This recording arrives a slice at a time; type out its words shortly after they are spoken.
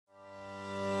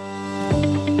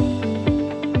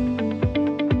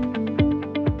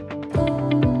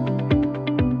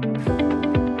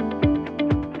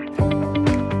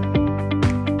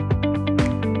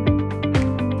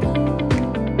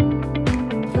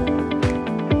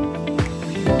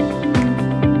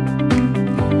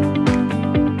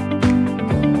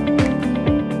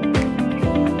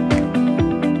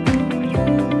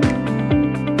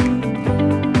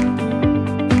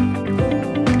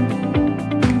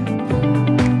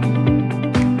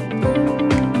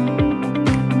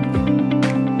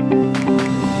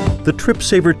The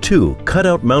TripSaver 2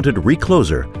 Cutout-Mounted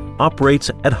Recloser operates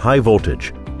at high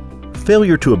voltage.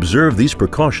 Failure to observe these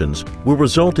precautions will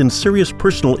result in serious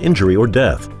personal injury or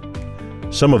death.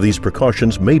 Some of these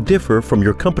precautions may differ from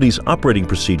your company's operating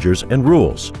procedures and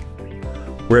rules.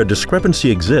 Where a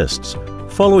discrepancy exists,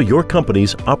 follow your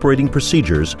company's operating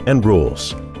procedures and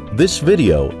rules. This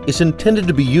video is intended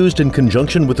to be used in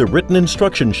conjunction with a written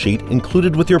instruction sheet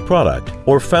included with your product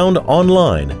or found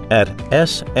online at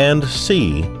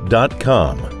S&C.com.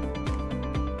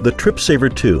 The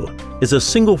TripSaver 2 is a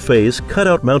single-phase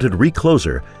cutout-mounted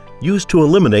recloser used to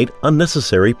eliminate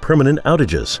unnecessary permanent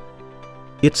outages.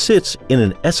 It sits in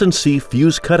an S&C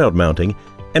fuse cutout mounting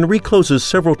and recloses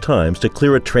several times to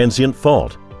clear a transient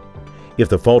fault. If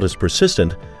the fault is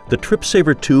persistent, the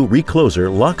TripSaver 2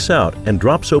 recloser locks out and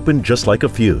drops open just like a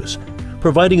fuse,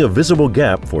 providing a visible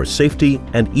gap for safety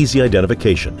and easy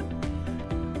identification.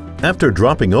 After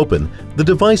dropping open, the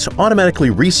device automatically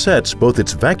resets both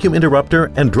its vacuum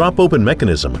interrupter and drop-open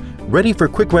mechanism, ready for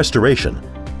quick restoration,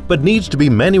 but needs to be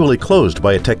manually closed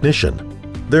by a technician.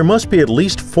 There must be at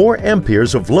least 4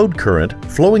 amperes of load current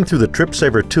flowing through the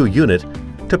TripSaver 2 unit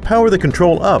to power the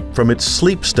control up from its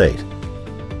sleep state.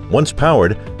 Once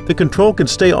powered, the control can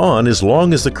stay on as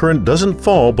long as the current doesn't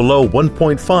fall below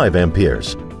 1.5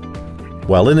 amperes.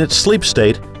 While in its sleep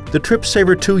state, the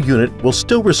TripSaver 2 unit will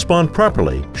still respond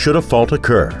properly should a fault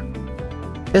occur.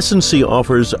 S&C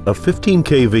offers a 15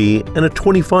 kV and a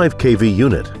 25 kV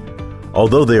unit.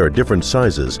 Although they are different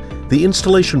sizes, the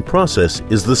installation process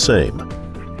is the same.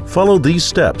 Follow these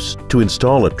steps to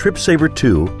install a TripSaver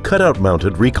 2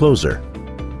 cutout-mounted recloser.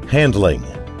 Handling.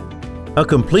 A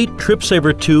complete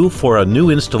TripSaver 2 for a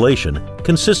new installation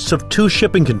consists of 2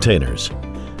 shipping containers.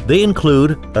 They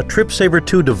include a TripSaver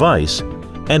 2 device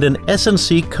and an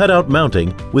S&C cutout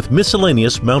mounting with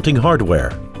miscellaneous mounting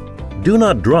hardware. Do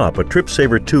not drop a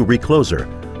TripSaver 2 recloser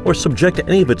or subject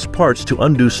any of its parts to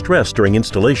undue stress during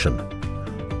installation.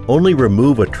 Only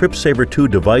remove a TripSaver 2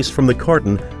 device from the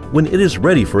carton when it is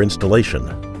ready for installation.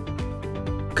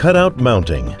 Cutout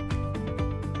mounting.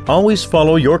 Always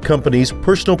follow your company's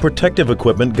personal protective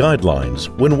equipment guidelines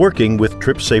when working with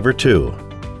TripSaver 2.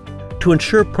 To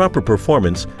ensure proper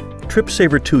performance,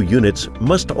 TripSaver 2 units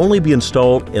must only be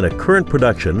installed in a current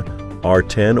production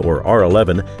R10 or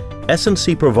R11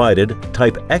 S&C provided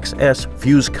Type XS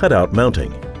fuse cutout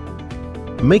mounting.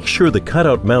 Make sure the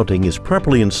cutout mounting is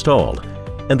properly installed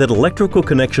and that electrical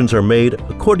connections are made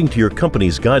according to your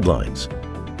company's guidelines.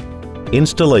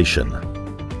 Installation.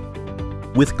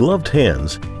 With gloved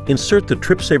hands, insert the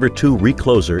TripSaver 2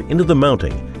 recloser into the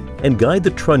mounting and guide the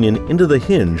trunnion into the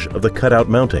hinge of the cutout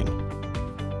mounting.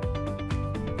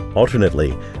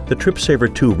 Alternately, the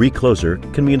TripSaver 2 recloser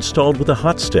can be installed with a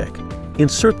hot stick.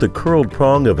 Insert the curled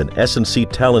prong of an S&C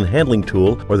Talon handling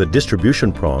tool or the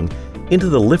distribution prong into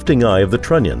the lifting eye of the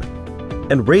trunnion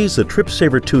and raise the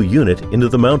TripSaver 2 unit into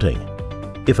the mounting.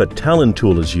 If a Talon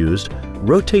tool is used,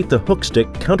 rotate the hook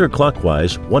stick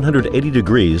counterclockwise 180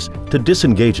 degrees to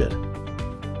disengage it.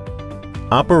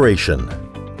 Operation.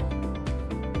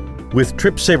 With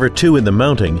TripSaver 2 in the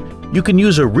mounting, you can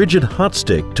use a rigid hot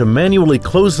stick to manually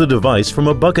close the device from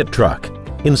a bucket truck.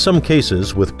 In some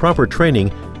cases, with proper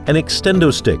training, an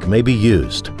extendo stick may be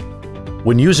used.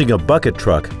 When using a bucket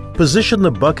truck, position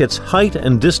the bucket's height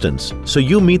and distance so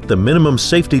you meet the minimum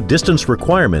safety distance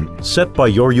requirement set by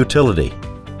your utility.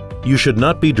 You should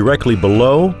not be directly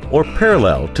below or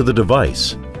parallel to the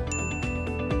device.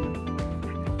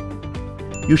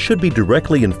 You should be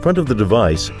directly in front of the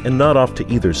device and not off to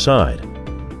either side.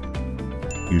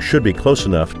 You should be close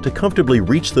enough to comfortably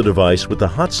reach the device with the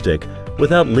hot stick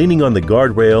without leaning on the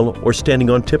guardrail or standing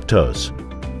on tiptoes.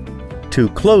 To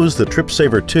close the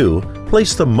TripSaver 2,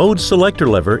 place the mode selector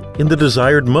lever in the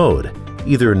desired mode,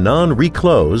 either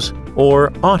non-reclose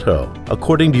or auto,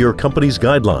 according to your company's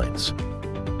guidelines.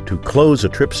 To close a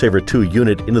TripSaver 2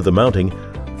 unit into the mounting,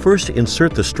 first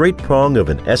insert the straight prong of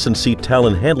an S&C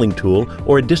Talon handling tool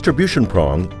or a distribution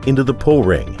prong into the pull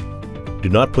ring. Do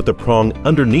not put the prong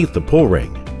underneath the pull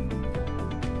ring.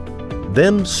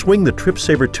 Then swing the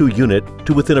TripSaver 2 unit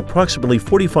to within approximately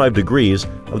 45 degrees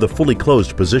of the fully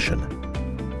closed position.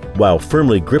 While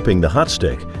firmly gripping the hot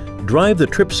stick, drive the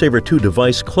TripSaver 2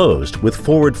 device closed with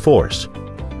forward force.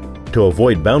 To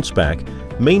avoid bounce back,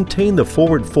 maintain the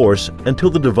forward force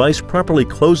until the device properly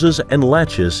closes and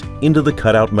latches into the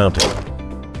cutout mounting.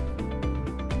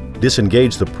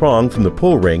 Disengage the prong from the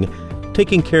pull ring,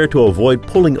 taking care to avoid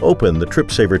pulling open the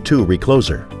TripSaver 2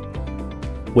 recloser.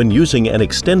 When using an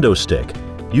extendo stick,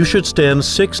 you should stand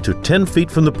 6 to 10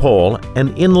 feet from the pole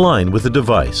and in line with the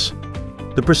device.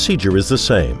 The procedure is the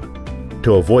same.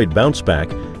 To avoid bounce back,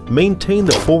 Maintain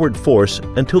the forward force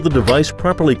until the device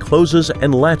properly closes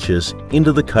and latches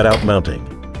into the cutout mounting.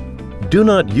 Do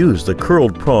not use the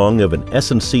curled prong of an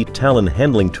S&C Talon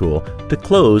handling tool to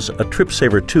close a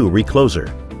TripSaver 2 recloser.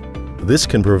 This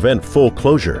can prevent full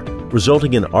closure,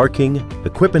 resulting in arcing,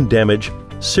 equipment damage,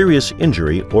 serious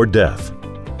injury, or death.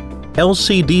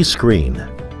 LCD screen.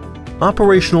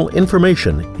 Operational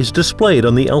information is displayed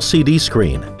on the LCD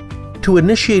screen. To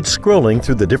initiate scrolling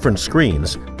through the different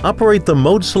screens, operate the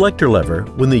mode selector lever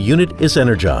when the unit is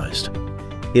energized.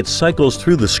 It cycles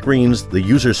through the screens the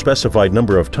user-specified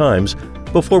number of times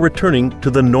before returning to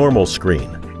the normal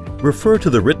screen. Refer to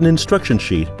the written instruction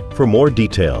sheet for more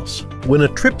details. When a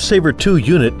TripSaver 2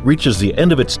 unit reaches the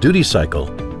end of its duty cycle,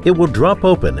 it will drop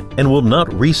open and will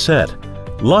not reset,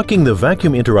 locking the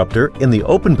vacuum interrupter in the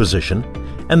open position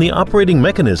and the operating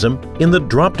mechanism in the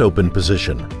dropped open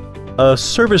position. A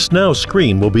Service Now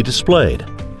screen will be displayed.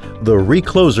 The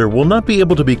recloser will not be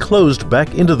able to be closed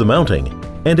back into the mounting,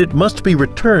 and it must be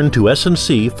returned to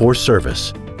S&C for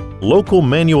service. Local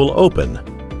Manual Open.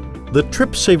 The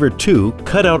TripSaver 2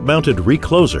 cutout-mounted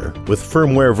recloser with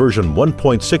firmware version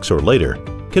 1.6 or later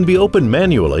can be opened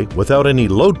manually without any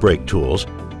load break tools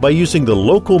by using the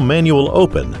Local Manual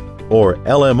Open, or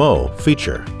LMO,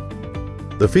 feature.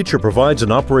 The feature provides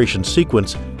an operation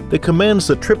sequence that commands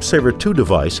the TripSaver 2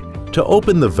 device to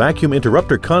open the vacuum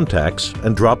interrupter contacts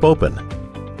and drop open.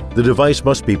 The device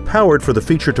must be powered for the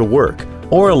feature to work,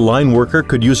 or a line worker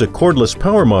could use a cordless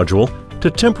power module to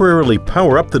temporarily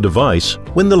power up the device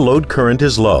when the load current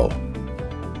is low.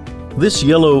 This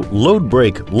yellow load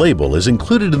break label is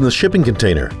included in the shipping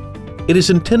container. It is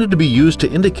intended to be used to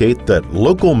indicate that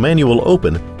Local Manual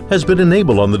Open has been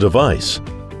enabled on the device.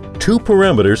 Two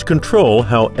parameters control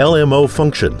how LMO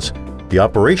functions: the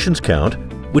operations count,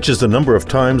 which is the number of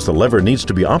times the lever needs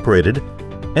to be operated,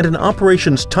 and an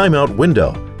operations timeout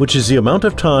window, which is the amount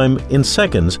of time in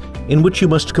seconds in which you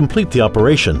must complete the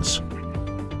operations.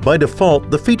 By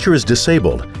default, the feature is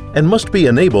disabled and must be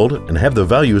enabled and have the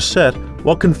values set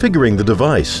while configuring the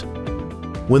device.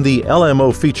 When the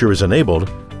LMO feature is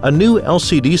enabled, a new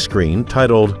LCD screen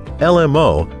titled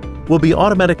LMO will be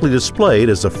automatically displayed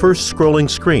as the first scrolling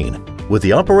screen, with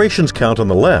the operations count on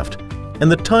the left and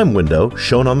the time window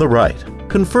shown on the right.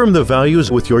 Confirm the values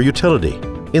with your utility.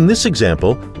 In this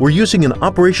example, we're using an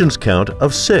operations count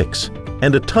of 6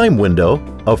 and a time window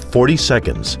of 40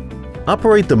 seconds.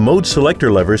 Operate the mode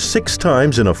selector lever 6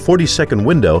 times in a 40-second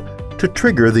window to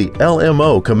trigger the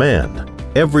LMO command.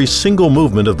 Every single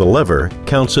movement of the lever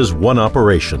counts as one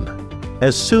operation.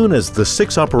 As soon as the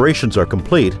 6 operations are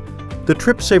complete, the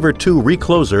TripSaver 2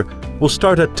 recloser will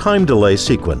start a time delay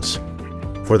sequence.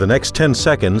 For the next 10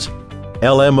 seconds,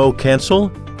 LMO cancel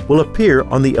will appear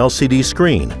on the LCD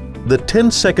screen. The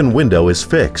 10-second window is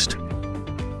fixed.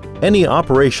 Any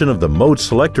operation of the mode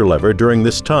selector lever during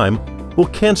this time will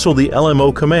cancel the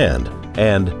LMO command,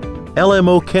 and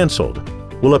LMO canceled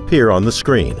will appear on the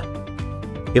screen.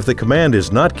 If the command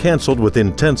is not canceled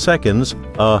within 10 seconds,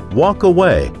 a walk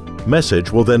away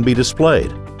message will then be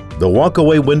displayed. The walk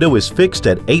away window is fixed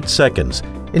at 8 seconds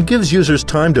and gives users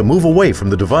time to move away from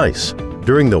the device.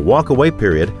 During the walk away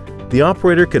period, the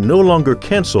operator can no longer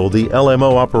cancel the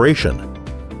LMO operation.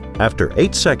 After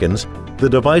 8 seconds, the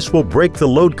device will break the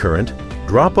load current,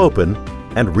 drop open,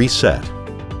 and reset.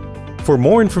 For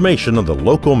more information on the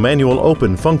Local Manual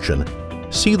Open function,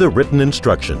 see the written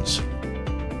instructions.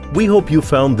 We hope you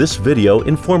found this video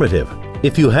informative.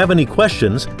 If you have any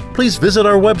questions, please visit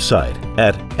our website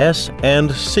at sandc.com.